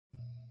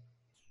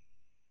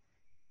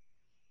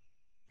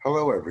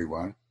Hello,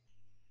 everyone.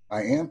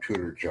 I am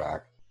Tutor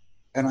Jack,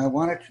 and I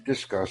wanted to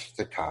discuss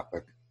the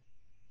topic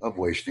of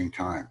wasting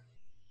time.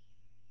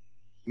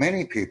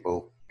 Many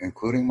people,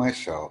 including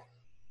myself,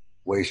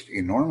 waste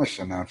enormous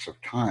amounts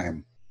of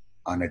time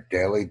on a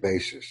daily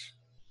basis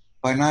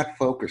by not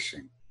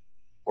focusing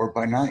or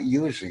by not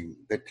using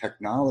the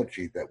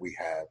technology that we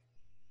have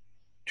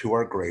to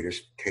our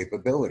greatest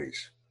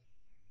capabilities.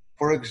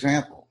 For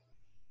example,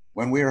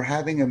 when we are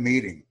having a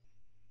meeting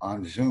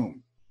on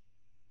Zoom,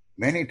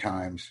 many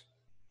times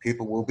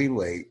people will be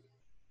late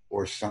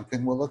or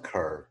something will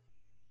occur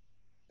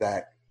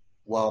that,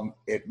 while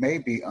it may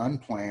be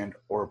unplanned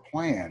or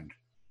planned,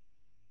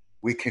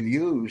 we can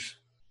use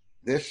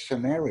this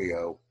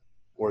scenario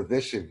or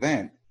this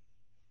event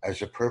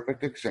as a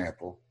perfect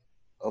example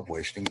of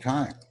wasting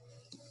time.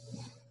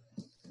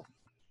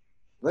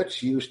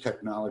 Let's use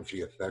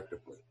technology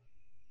effectively.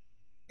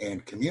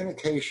 And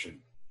communication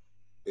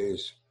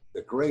is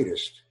the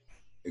greatest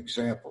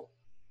example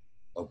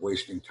of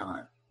wasting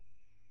time.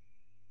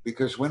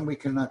 Because when we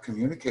cannot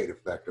communicate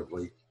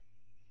effectively,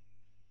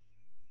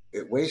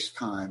 it wastes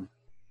time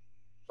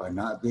by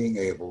not being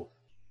able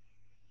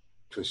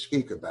to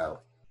speak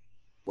about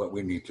what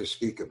we need to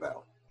speak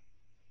about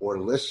or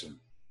listen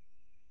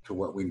to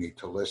what we need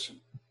to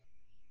listen.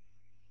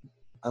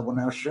 I will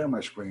now share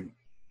my screen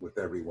with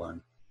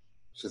everyone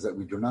so that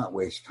we do not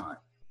waste time.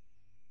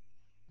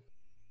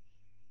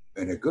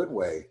 And a good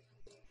way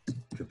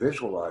to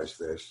visualize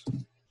this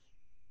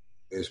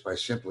is by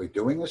simply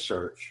doing a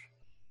search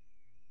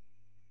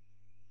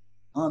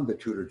on the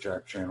Tutor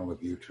Jack channel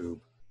of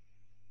YouTube,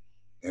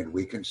 and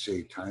we can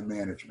see time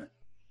management.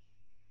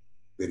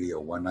 Video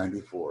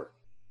 194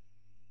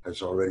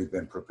 has already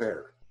been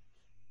prepared.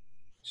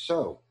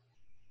 So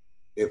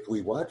if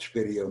we watch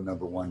video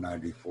number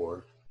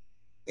 194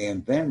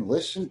 and then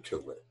listen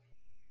to it,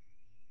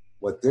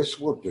 what this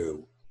will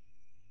do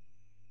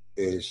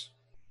is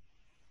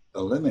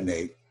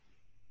eliminate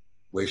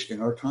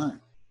wasting our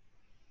time,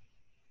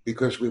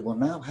 because we will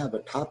now have a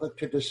topic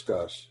to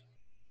discuss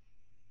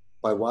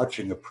by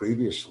watching a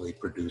previously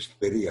produced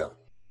video.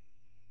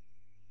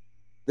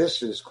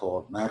 This is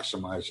called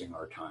maximizing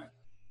our time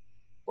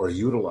or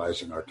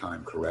utilizing our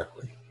time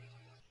correctly.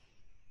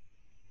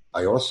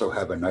 I also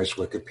have a nice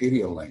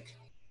Wikipedia link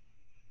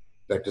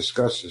that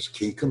discusses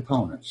key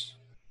components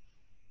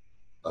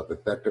of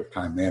effective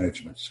time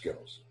management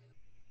skills.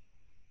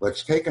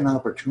 Let's take an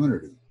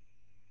opportunity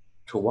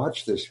to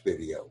watch this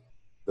video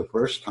the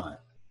first time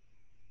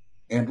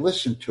and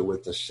listen to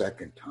it the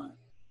second time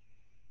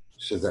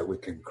so that we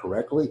can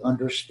correctly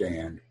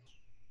understand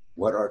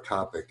what our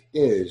topic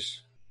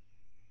is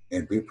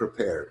and be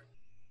prepared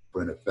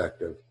for an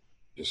effective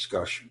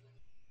discussion.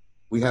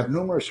 We have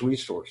numerous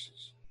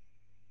resources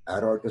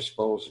at our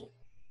disposal,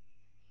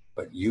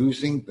 but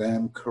using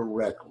them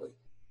correctly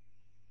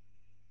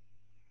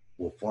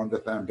will form the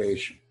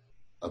foundation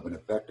of an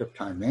effective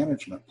time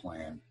management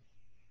plan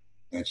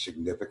and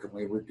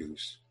significantly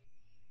reduce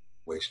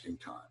wasting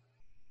time.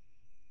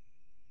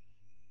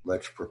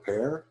 Let's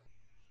prepare,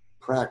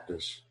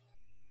 practice,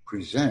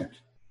 present,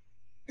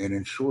 and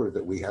ensure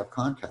that we have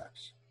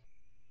contacts,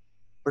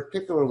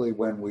 particularly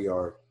when we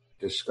are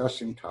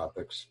discussing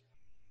topics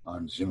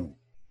on Zoom.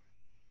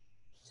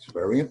 It's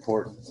very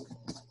important,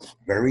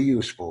 very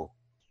useful,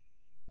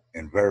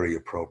 and very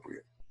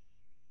appropriate.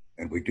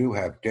 And we do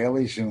have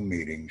daily Zoom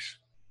meetings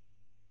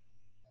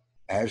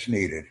as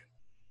needed,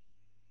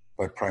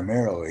 but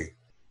primarily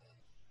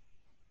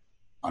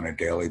on a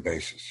daily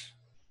basis.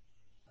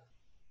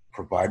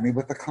 Provide me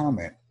with a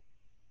comment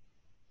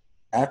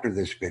after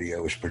this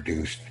video is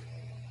produced,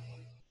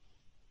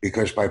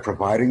 because by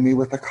providing me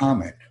with a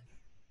comment,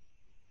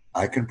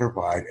 I can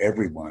provide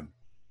everyone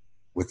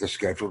with the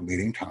scheduled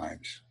meeting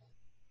times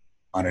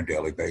on a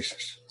daily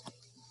basis.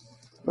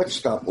 Let's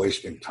stop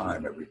wasting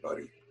time,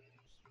 everybody,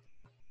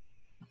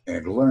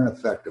 and learn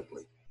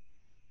effectively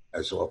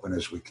as often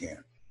as we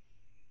can.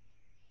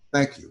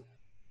 Thank you.